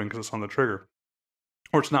really moving because it's on the trigger,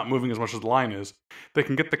 or it's not moving as much as the line is, they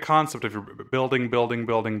can get the concept of your building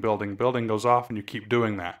goes off, and you keep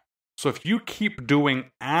doing that. So if you keep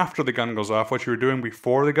doing after the gun goes off what you were doing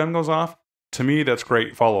before the gun goes off, to me, that's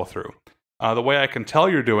great follow-through. The way I can tell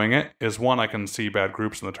you're doing it is, one, I can see bad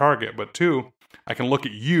groups in the target, but two, I can look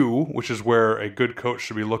at you, which is where a good coach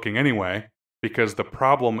should be looking anyway, because the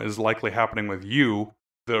problem is likely happening with you.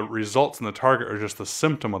 The results in the target are just the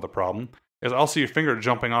symptom of the problem. Is I'll see your finger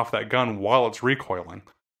jumping off that gun while it's recoiling.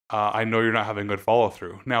 I know you're not having good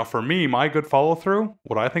follow-through. Now, for me, my good follow-through,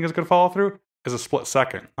 what I think is good follow-through, is a split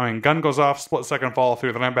second. I mean, gun goes off, split second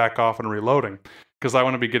follow-through, then I back off and reloading. because I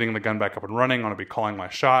want to be getting the gun back up and running. I want to be calling my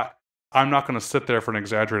shot. I'm not going to sit there for an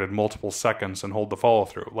exaggerated multiple seconds and hold the follow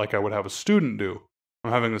through like I would have a student do.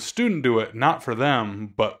 I'm having the student do it, not for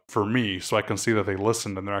them, but for me, so I can see that they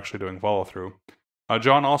listened and they're actually doing follow through.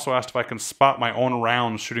 John also asked if I can spot my own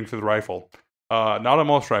rounds shooting through the rifle. Not on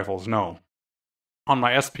most rifles, no. On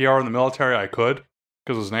my SPR in the military, I could,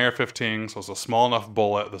 because it was an AR-15, so it was a small enough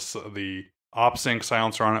bullet. The OpSync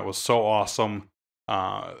silencer on it was so awesome,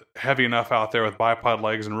 heavy enough out there with bipod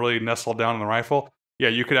legs and really nestled down in the rifle. Yeah,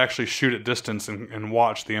 you could actually shoot at distance and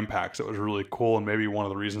watch the impacts. It was really cool, and maybe one of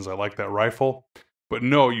the reasons I like that rifle. But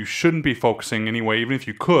no, you shouldn't be focusing anyway, even if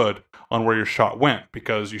you could, on where your shot went,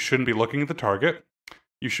 because you shouldn't be looking at the target.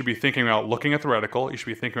 You should be thinking about looking at the reticle. You should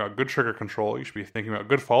be thinking about good trigger control. You should be thinking about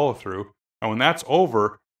good follow-through. And when that's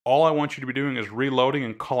over, all I want you to be doing is reloading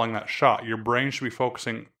and calling that shot. Your brain should be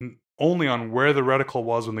focusing only on where the reticle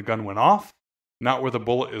was when the gun went off, not where the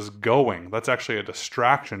bullet is going. That's actually a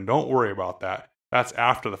distraction. Don't worry about that. That's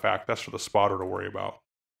after the fact. That's for the spotter to worry about.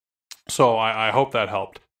 So I hope that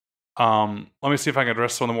helped. Let me see if I can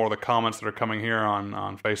address some of the more of the comments that are coming here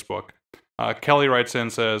on Facebook. Kelly writes in,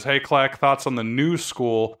 says, "Hey, Clack, thoughts on the new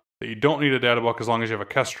school that you don't need a data book as long as you have a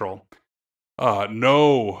Kestrel?"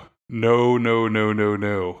 No.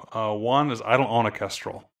 One is I don't own a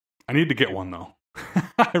Kestrel. I need to get one, though.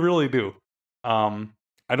 I really do.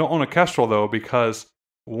 I don't own a Kestrel, though, because,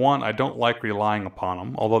 one, I don't like relying upon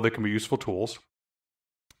them, although they can be useful tools.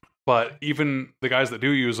 But even the guys that do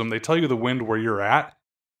use them, they tell you the wind where you're at,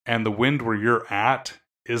 and the wind where you're at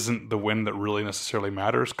isn't the wind that really necessarily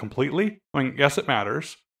matters completely. I mean, yes, it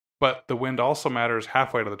matters, but the wind also matters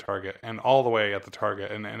halfway to the target and all the way at the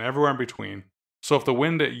target and everywhere in between. So if the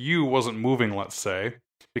wind at you wasn't moving, let's say,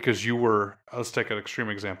 because you were, let's take an extreme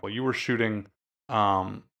example, you were shooting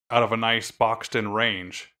out of a nice boxed-in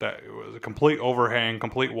range that was a complete overhang,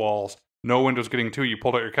 complete walls, no wind was getting to you,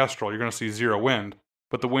 pulled out your Kestrel, you're going to see zero wind,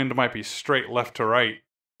 but the wind might be straight left to right,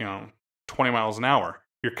 20 miles an hour.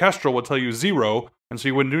 Your Kestrel would tell you zero, and so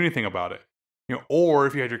you wouldn't do anything about it. Or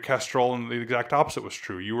if you had your Kestrel and the exact opposite was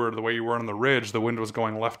true, you were the way you were on the ridge, the wind was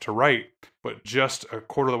going left to right, but just a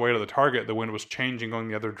quarter of the way to the target, the wind was changing, going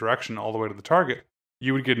the other direction all the way to the target,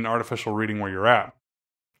 you would get an artificial reading where you're at.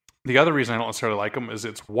 The other reason I don't necessarily like them is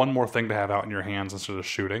it's one more thing to have out in your hands instead of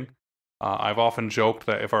shooting. I've often joked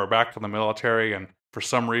that if I were back to the military and for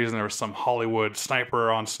some reason there was some Hollywood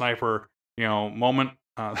sniper on sniper, moment,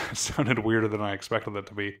 that sounded weirder than I expected it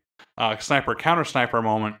to be. Sniper, counter-sniper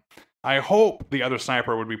moment. I hope the other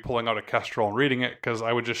sniper would be pulling out a Kestrel and reading it, because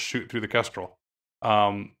I would just shoot through the Kestrel.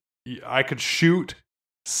 I could shoot,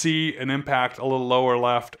 see an impact a little lower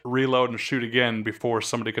left, reload and shoot again before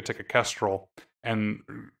somebody could take a Kestrel and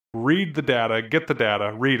read the data, get the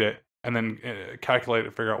data, read it, and then calculate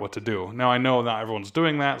it, figure out what to do. Now, I know not everyone's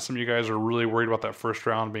doing that. Some of you guys are really worried about that first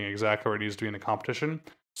round being exactly where it needs to be in a competition.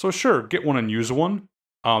 So sure, get one and use one.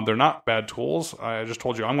 They're not bad tools. I just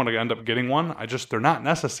told you I'm going to end up getting one. They're not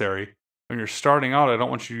necessary. When you're starting out, I don't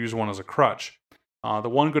want you to use one as a crutch. The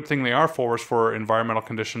one good thing they are for is for environmental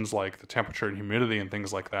conditions like the temperature and humidity and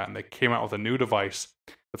things like that. And they came out with a new device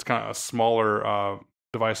that's kind of a smaller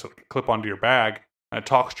device that you clip onto your bag, and it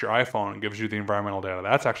talks to your iPhone and gives you the environmental data.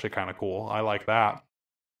 That's actually kind of cool. I like that.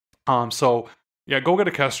 So yeah, go get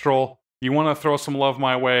a Kestrel. You want to throw some love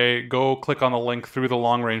my way, go click on the link through the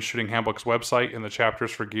Long Range Shooting Handbook's website in the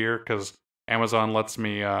chapters for gear, because Amazon lets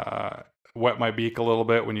me wet my beak a little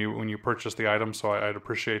bit when you purchase the item, so I'd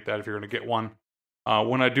appreciate that if you're going to get one.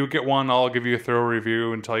 When I do get one, I'll give you a thorough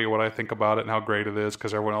review and tell you what I think about it and how great it is,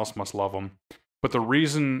 because everyone else must love them. But the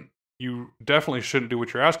reason you definitely shouldn't do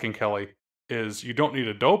what you're asking, Kelly, is you don't need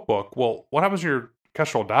a dope book. Well, what happens when your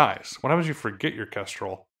Kestrel dies? What happens if you forget your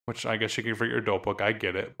Kestrel? Which I guess you can forget your dope book, I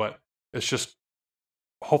get it, but it's just,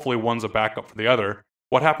 hopefully one's a backup for the other.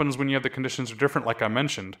 What happens when you have the conditions are different, like I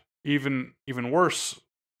mentioned? Even worse,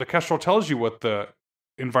 the Kestrel tells you what the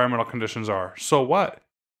environmental conditions are. So what?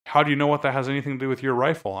 How do you know what that has anything to do with your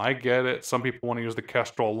rifle? I get it. Some people want to use the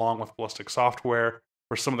Kestrel along with ballistic software,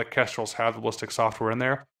 or some of the Kestrels have the ballistic software in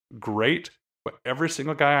there. Great. But every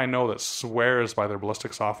single guy I know that swears by their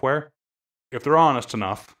ballistic software, if they're honest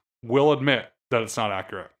enough, will admit that it's not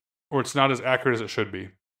accurate, or it's not as accurate as it should be.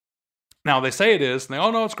 Now, they say it is, and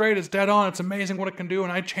they, no, it's great, it's dead on, it's amazing what it can do,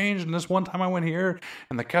 and I changed, and this one time I went here,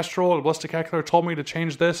 and the Kestrel, the ballistic calculator told me to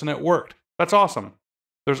change this, and it worked. That's awesome.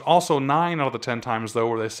 There's also 9 out of the 10 times, though,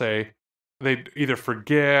 where they say they either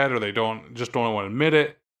forget, or they don't want to admit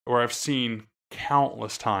it, or I've seen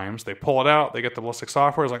countless times, they pull it out, they get the ballistic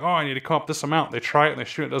software, it's like, oh, I need to come up this amount, they try it, and they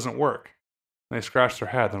shoot, it doesn't work. And they scratch their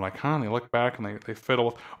head. They're like, huh? And they look back and they fiddle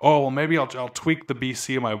with, oh, well, maybe I'll tweak the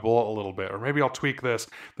BC of my bullet a little bit. Or maybe I'll tweak this.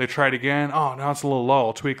 They try it again. Oh, now it's a little low.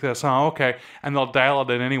 I'll tweak this. Oh, okay. And they'll dial it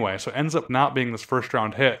in anyway. So it ends up not being this first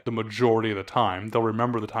round hit the majority of the time. They'll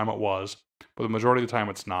remember the time it was, but the majority of the time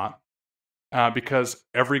it's not. Because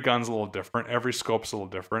every gun's a little different. Every scope's a little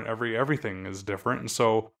different. Everything is different. And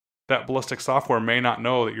so that ballistic software may not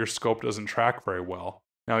know that your scope doesn't track very well.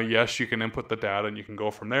 Now, yes, you can input the data and you can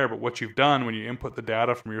go from there, but what you've done when you input the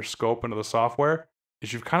data from your scope into the software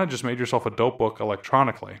is you've kind of just made yourself a dope book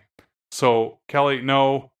electronically. So, Kelly,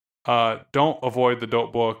 no, don't avoid the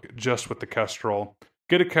dope book just with the Kestrel.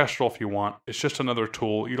 Get a Kestrel if you want. It's just another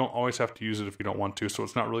tool. You don't always have to use it if you don't want to, so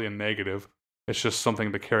it's not really a negative. It's just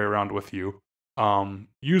something to carry around with you.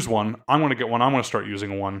 Use one. I'm going to get one. I'm going to start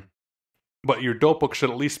using one. But your dope book should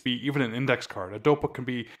at least be even an index card. A dope book can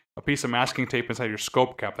be a piece of masking tape inside your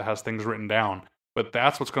scope cap that has things written down. But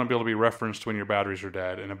that's what's going to be able to be referenced when your batteries are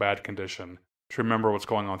dead in a bad condition to remember what's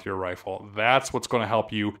going on with your rifle. That's what's going to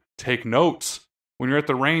help you take notes. When you're at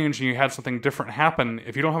the range and you had something different happen,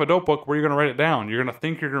 if you don't have a dope book, where are you going to write it down? You're going to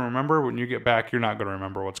think you're going to remember. When you get back, you're not going to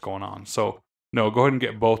remember what's going on. So, no, go ahead and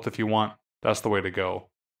get both if you want. That's the way to go.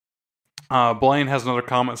 Blaine has another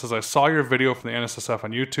comment. Says, I saw your video from the NSSF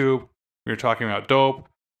on YouTube. We were talking about dope.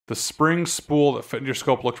 The spring spool that fit in your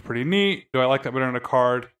scope looks pretty neat. Do I like that better than a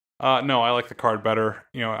card? No, I like the card better.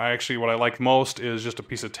 You know, what I like most is just a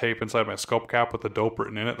piece of tape inside my scope cap with the dope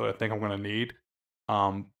written in it that I think I'm going to need.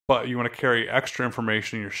 But you want to carry extra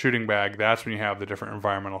information in your shooting bag. That's when you have the different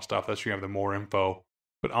environmental stuff. That's when you have the more info.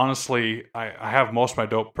 But honestly, I have most of my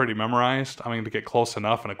dope pretty memorized. I mean, to get close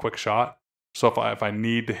enough in a quick shot. So if I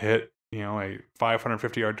need to hit, a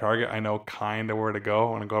 550-yard target, I know kind of where to go. I'm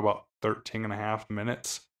going to go about 13 and a half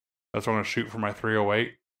minutes. That's what I'm going to shoot for my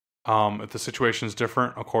 308. If the situation is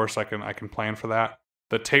different, of course, I can plan for that.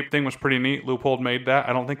 The tape thing was pretty neat. Leupold made that.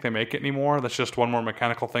 I don't think they make it anymore. That's just one more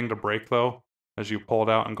mechanical thing to break, though, as you pull it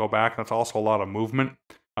out and go back. That's also a lot of movement.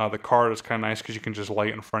 The card is kind of nice because you can just lay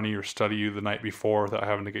it in front of you or study you the night before without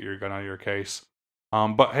having to get your gun out of your case.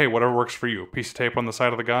 But hey, whatever works for you. Piece of tape on the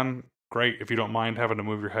side of the gun, great. If you don't mind having to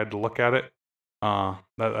move your head to look at it,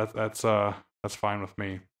 that's fine with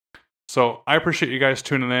me. So I appreciate you guys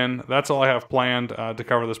tuning in. That's all I have planned to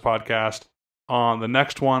cover this podcast. On the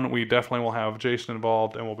next one, we definitely will have Jason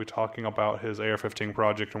involved, and we'll be talking about his AR-15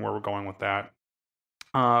 project and where we're going with that.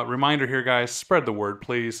 Reminder here, guys, spread the word,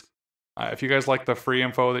 please. If you guys like the free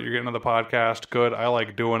info that you're getting on the podcast, good. I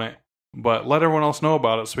like doing it. But let everyone else know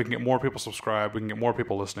about it so we can get more people subscribed. We can get more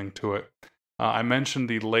people listening to it. I mentioned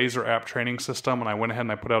the Laser app training system, and I went ahead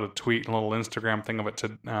and I put out a tweet and a little Instagram thing of it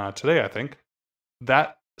today, I think.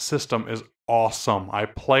 That system is awesome. I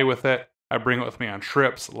play with it. I bring it with me on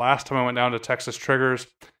trips. Last time I went down to Texas Triggers,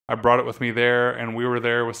 I brought it with me there, and we were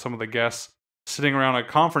there with some of the guests sitting around a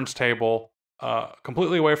conference table,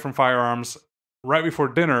 completely away from firearms, right before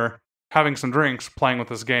dinner, having some drinks, playing with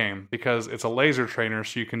this game, because it's a laser trainer,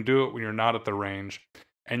 so you can do it when you're not at the range,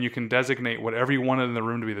 and you can designate whatever you wanted in the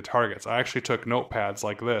room to be the targets. I actually took notepads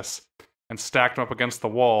like this and stacked them up against the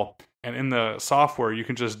wall, and in the software, you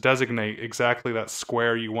can just designate exactly that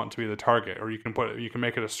square you want to be the target, or you can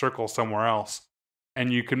make it a circle somewhere else,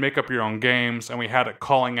 and you can make up your own games. And we had it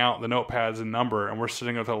calling out the notepads and number, and we're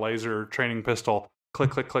sitting with a laser training pistol, click,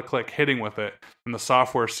 click, click, click, hitting with it, and the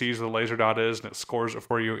software sees where the laser dot is and it scores it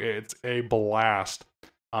for you. It's a blast.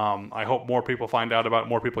 I hope more people find out about it,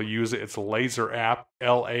 more people use it. It's Laser app,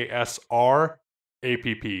 LASR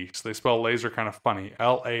app. So they spell laser kind of funny,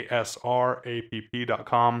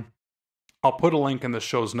 LASRapp.com. I'll put a link in the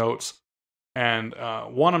show's notes. And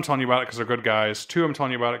one, I'm telling you about it because they're good guys. Two, I'm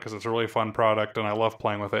telling you about it because it's a really fun product and I love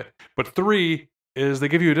playing with it. But three is they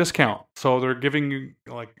give you a discount. So they're giving you,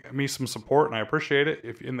 like, me some support, and I appreciate it.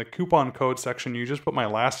 If in the coupon code section you just put my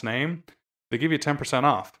last name, they give you 10%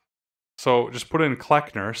 off. So just put in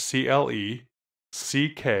Kleckner,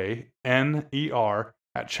 CLECKNER,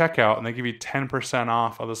 at checkout, and they give you 10%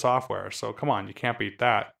 off of the software. So come on, you can't beat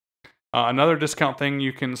that. Another discount thing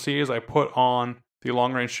you can see is I put on the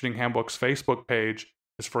Long Range Shooting Handbook's Facebook page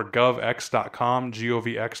is for govx.com,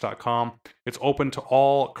 govx.com. It's open to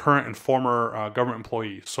all current and former government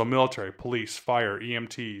employees, so military, police, fire,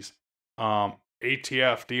 EMTs, ATF,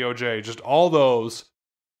 DOJ, just all those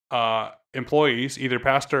employees, either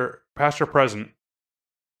past or present.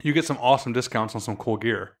 You get some awesome discounts on some cool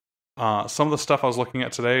gear. Some of the stuff I was looking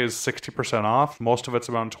at today is 60% off. Most of it's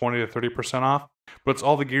around 20 to 30% off. But it's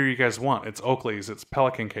all the gear you guys want. It's Oakley's, it's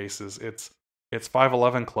Pelican cases, it's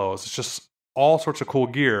 511 clothes. It's just all sorts of cool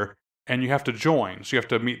gear. And you have to join. So you have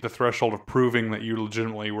to meet the threshold of proving that you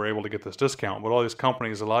legitimately were able to get this discount. But all these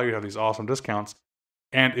companies allow you to have these awesome discounts.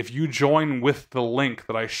 And if you join with the link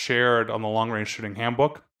that I shared on the Long Range Shooting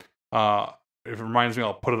Handbook, if it reminds me,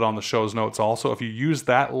 I'll put it on the show's notes also. If you use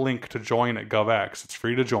that link to join at GovX, it's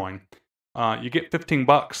free to join, you get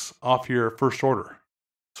 $15 off your first order.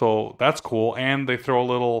 So that's cool. And they throw a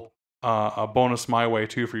little a bonus my way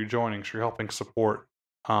too for you joining. So you're helping support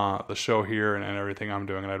the show here and everything I'm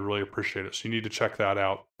doing, and I'd really appreciate it. So you need to check that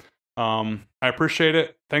out. I appreciate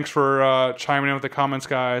it. Thanks for chiming in with the comments,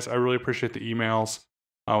 guys. I really appreciate the emails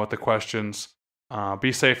with the questions.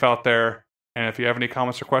 Be safe out there. And if you have any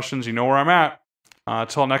comments or questions, you know where I'm at.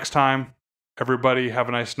 Till next time, everybody have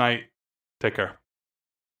a nice night. Take care.